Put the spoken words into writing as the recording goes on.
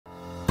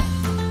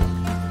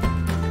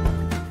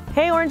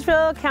Hey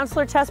Orangeville,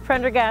 Councillor Tess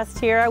Prendergast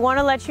here. I want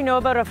to let you know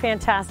about a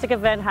fantastic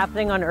event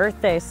happening on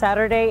Earth Day,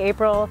 Saturday,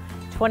 April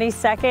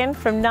 22nd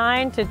from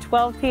 9 to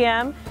 12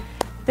 p.m.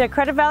 The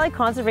Credit Valley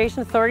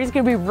Conservation Authority is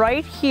going to be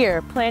right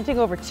here planting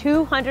over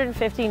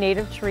 250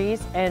 native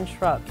trees and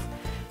shrubs.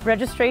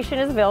 Registration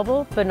is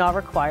available but not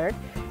required.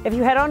 If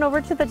you head on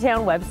over to the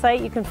town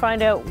website, you can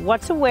find out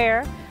what to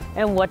wear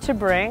and what to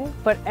bring,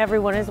 but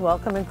everyone is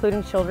welcome,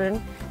 including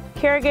children,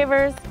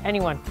 caregivers,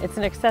 anyone. It's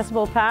an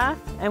accessible path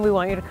and we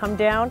want you to come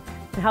down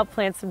and help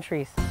plant some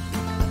trees.